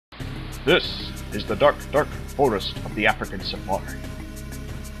This is the dark, dark forest of the African safari.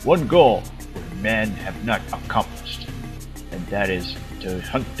 One goal that men have not accomplished, and that is to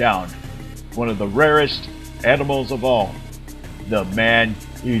hunt down one of the rarest animals of all, the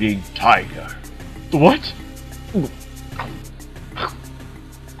man-eating tiger. What?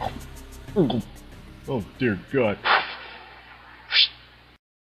 Oh dear God.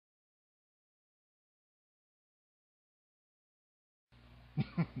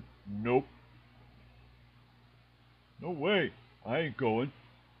 Nope. No way. I ain't going.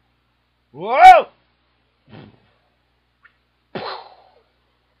 Whoa!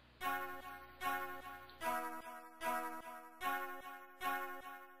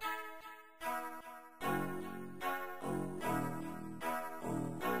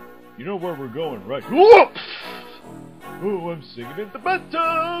 You know where we're going, right? Whoa! Oh, I'm singing in the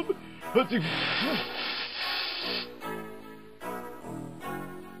bathtub! Hunting.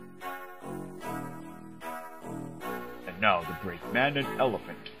 And now the brave man and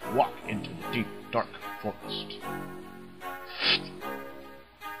elephant walk into the deep, dark forest.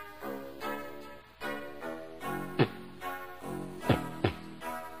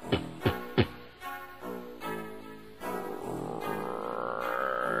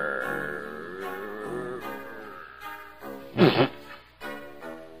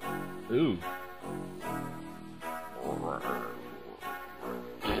 Ooh.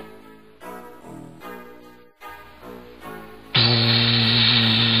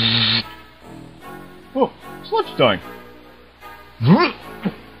 Oh, it's lunchtime.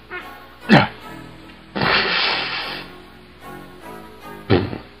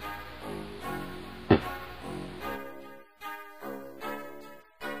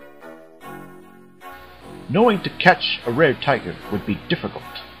 Knowing to catch a rare tiger would be difficult.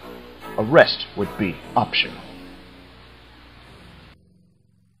 A rest would be optional.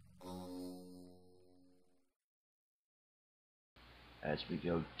 As we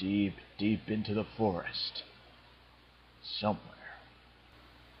go deep, deep into the forest, somewhere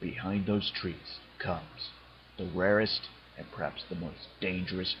behind those trees comes the rarest and perhaps the most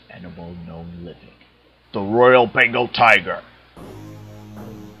dangerous animal known living, the Royal Bengal tiger.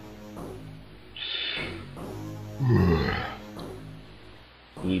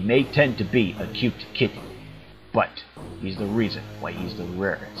 He may tend to be a cute kitty, but he's the reason why he's the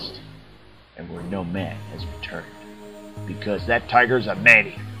rarest, and where no man has returned, because that tiger's a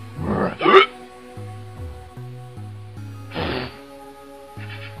man-eater.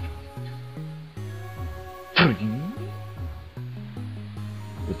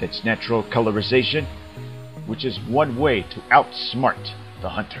 With its natural colorization, which is one way to outsmart the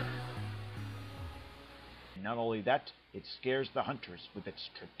hunter. And not only that, it scares the hunters with its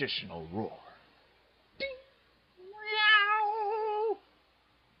traditional roar. Ding! Meow!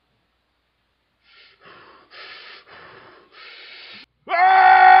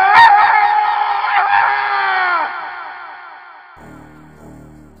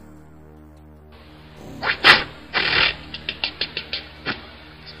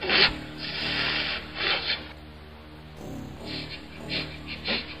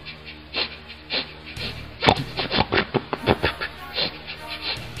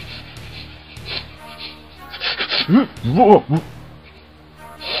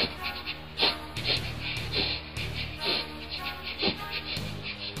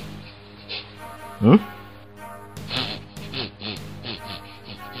 Huh?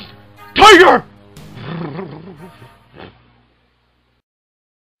 Tiger!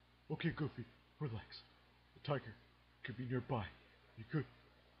 Okay, Goofy, relax. The tiger could be nearby. You could.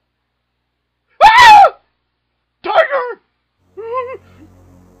 Ah! Tiger!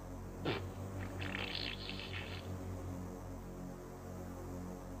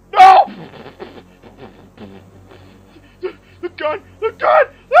 No! The gun! The gun!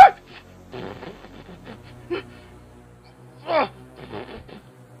 Ah! Ah!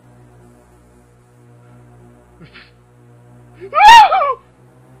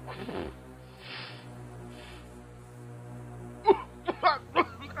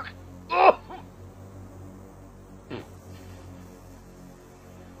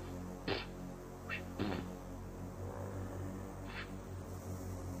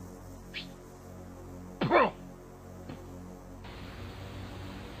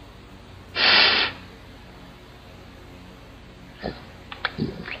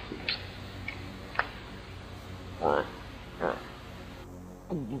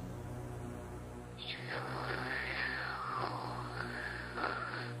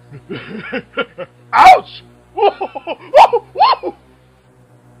 Ouch! Whoa! Whoa! Whoa!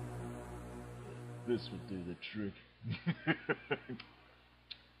 This would do the trick.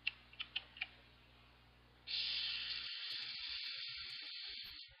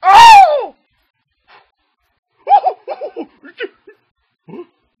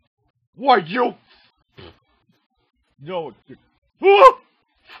 Why, you... No. Ah!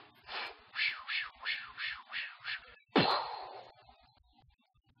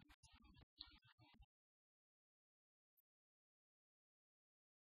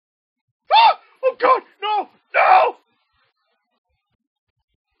 Ah! Oh God, no! No!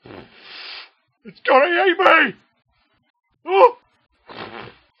 It's gonna eat me! Oh!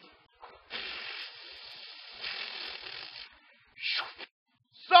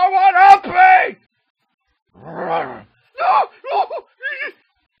 Someone help me! No! No!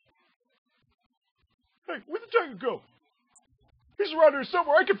 Hey, where'd the tiger go? He's around here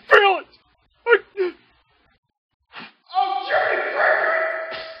somewhere. I can feel it! Oh, Jimmy!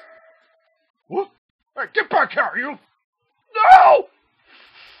 What? Hey, get back here, you! No!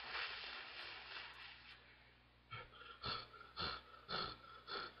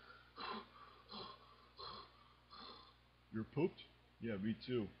 You're pooped? Yeah, me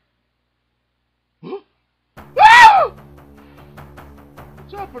too. Huh? Ah!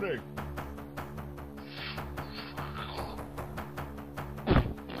 What's happening?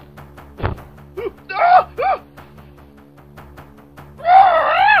 Ah! Ah!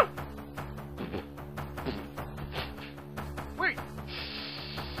 Ah! Wait.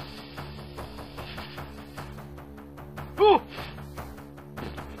 Oh!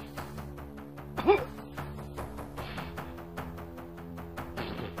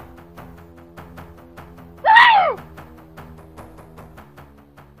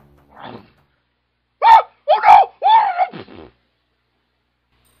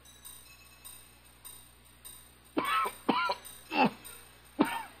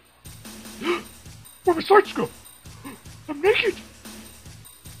 Where'd my sights go? I'm naked!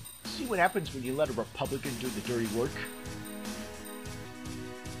 See what happens when you let a Republican do the dirty work?